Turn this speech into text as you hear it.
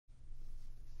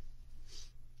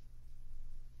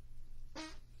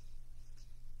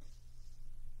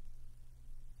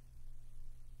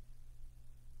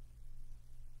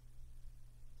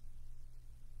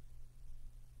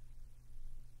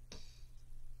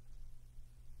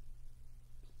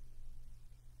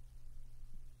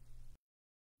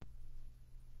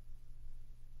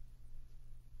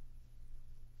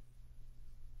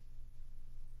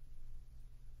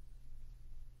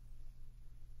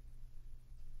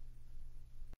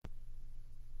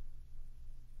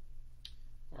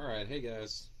Alright, hey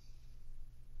guys.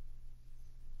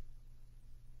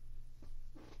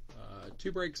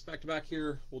 Two breaks back to back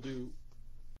here. We'll do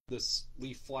this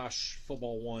Leaf Flash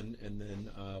Football 1, and then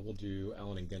we'll do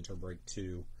Allen and Ginter break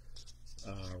 2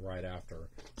 right after.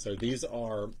 So these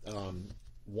are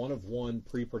one-of-one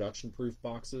pre-production proof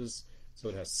boxes. So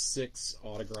it has 6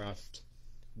 autographed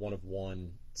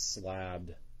one-of-one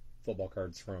slabbed football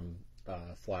cards from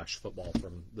Flash Football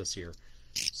from this year.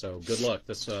 So good luck.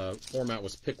 This format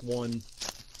was pick one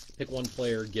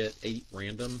player, get 8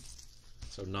 random.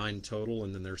 So 9 total,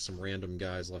 and then there's some random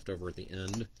guys left over at the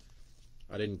end.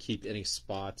 I didn't keep any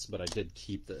spots, but I did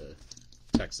keep the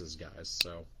Texas guys,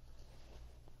 so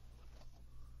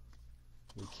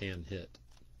we can hit.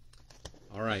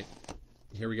 All right,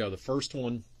 here we go. The first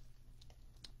one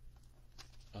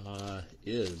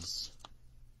is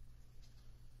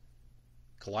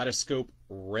Kaleidoscope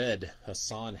Red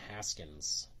Hassan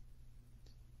Haskins.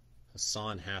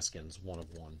 Hassan Haskins,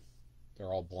 one-of-one.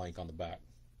 They're all blank on the back.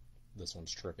 This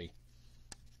one's trippy.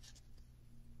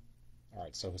 All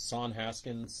right, so Hassan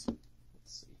Haskins.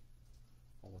 Let's see.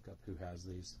 I'll look up who has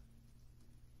these.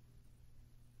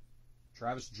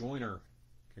 Travis Joyner.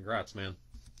 Congrats, man.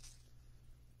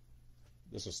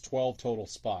 This was 12 total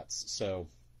spots, so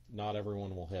not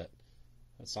everyone will hit.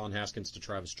 Hassan Haskins to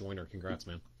Travis Joyner. Congrats,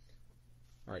 man.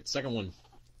 All right, second one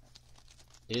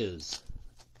is...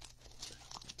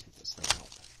 Take this thing out.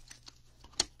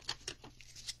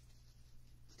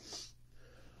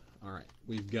 All right,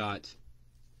 we've got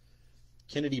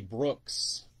Kennedy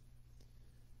Brooks.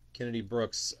 Kennedy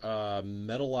Brooks,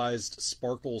 metallized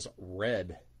Sparkles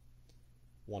Red,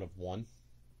 one-of-one.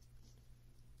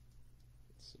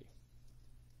 Let's see.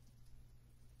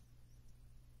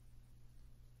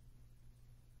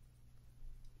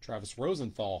 Travis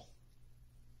Rosenthal.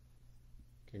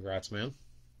 Congrats, man.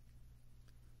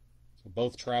 So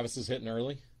both Travises hitting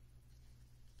early.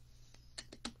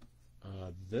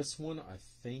 This one, I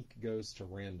think, goes to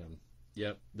random.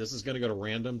 Yep, this is going to go to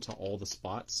random to all the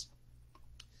spots.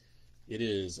 It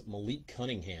is Malik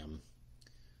Cunningham.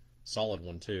 Solid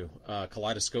one, too.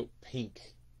 Kaleidoscope Pink.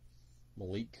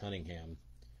 Malik Cunningham.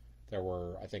 There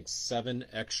were, I think, 7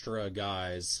 extra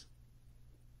guys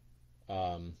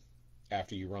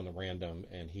after you run the random,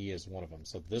 and he is one of them.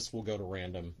 So this will go to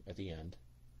random at the end.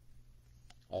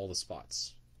 All the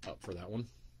spots up for that one.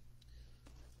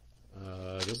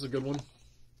 This is a good one.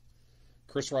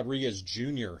 Chris Rodriguez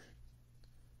Jr.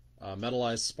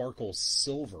 Metallized Sparkle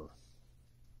Silver.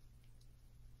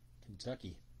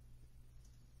 Kentucky.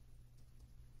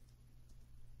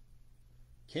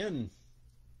 Ken.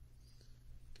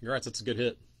 Congrats, that's a good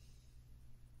hit.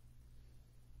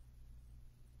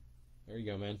 There you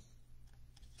go, man.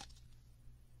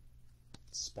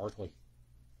 Sparkly.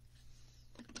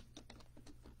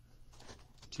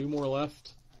 2 more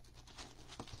left.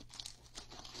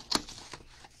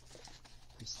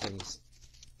 These things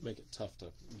make it tough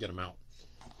to get them out.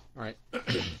 All right.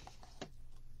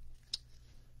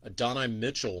 Adonai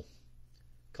Mitchell.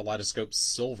 Kaleidoscope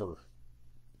Silver.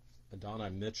 Adonai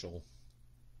Mitchell.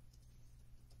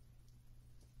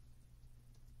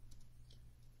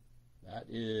 That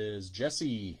is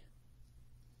Jesse.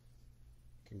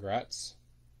 Congrats.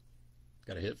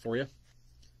 Got a hit for you.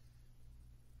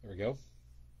 There we go.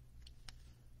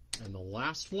 And the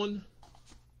last one.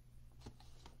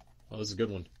 Oh, this is a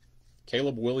good one.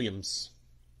 Caleb Williams.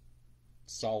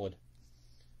 Solid.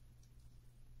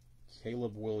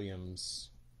 Caleb Williams.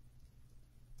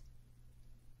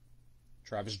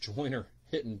 Travis Joyner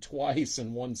hitting twice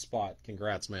in one spot.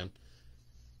 Congrats, man.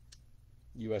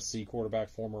 USC quarterback,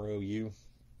 former OU.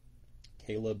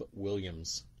 Caleb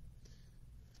Williams.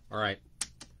 All right.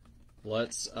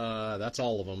 Let's, that's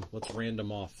all of them. Let's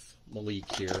random off Malik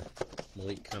here.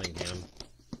 Malik Cunningham.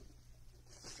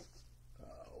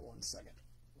 One second.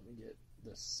 Let me get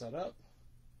this set up.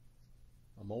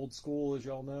 I'm old school, as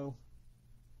y'all know.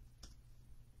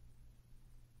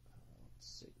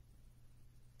 Let's see.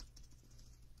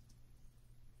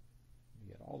 We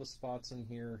get all the spots in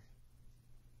here.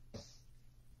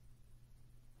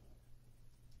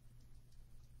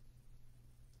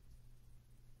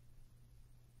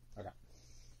 Okay.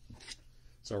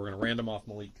 So we're going to random off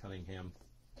Malik Cunningham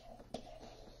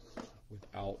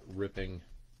without ripping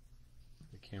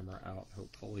the camera out,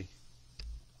 hopefully.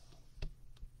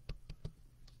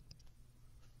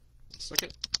 One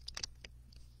second.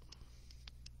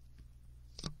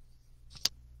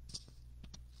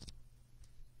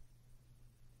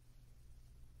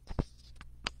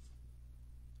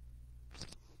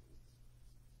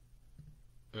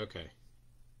 Okay.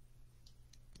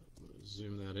 I'm going to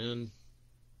zoom that in.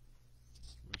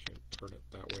 I should turn it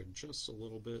that way just a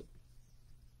little bit.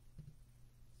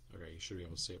 Okay, you should be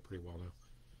able to see it pretty well now.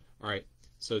 All right,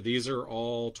 so these are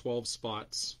all 12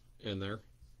 spots in there.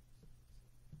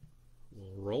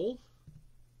 We'll roll.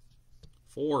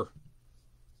 4.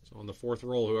 So on the 4th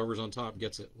roll, whoever's on top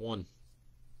gets it. 1,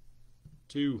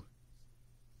 2,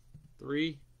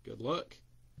 3. Good luck.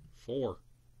 4.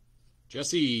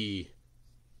 Jesse.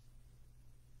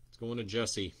 It's going to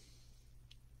Jesse.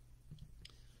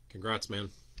 Congrats, man.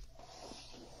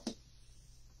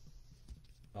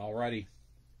 Alrighty.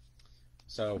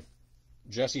 So,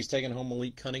 Jesse's taking home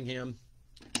Malik Cunningham.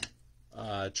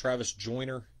 Travis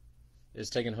Joyner is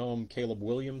taking home Caleb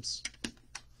Williams.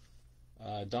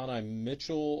 Donna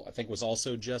Mitchell, I think, was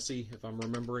also Jesse, if I'm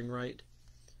remembering right.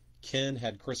 Ken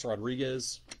had Chris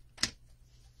Rodriguez.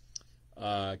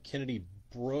 Kennedy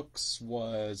Brooks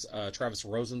was Travis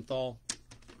Rosenthal.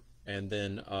 And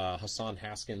then Hassan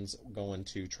Haskins going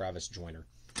to Travis Joyner.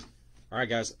 All right,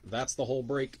 guys, that's the whole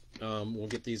break. We'll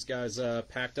get these guys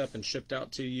packed up and shipped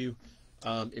out to you.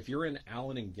 If you're in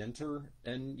Allen and Ginter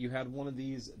and you had one of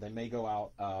these, they may go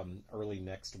out early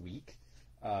next week,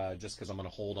 just because I'm going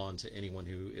to hold on to anyone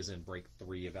who is in break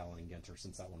 3 of Allen and Ginter,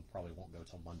 since that one probably won't go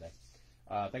till Monday.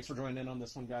 Thanks for joining in on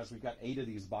this one, guys. We've got 8 of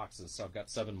these boxes, so I've got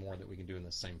 7 more that we can do in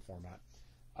the same format.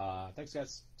 Thanks,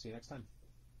 guys. See you next time.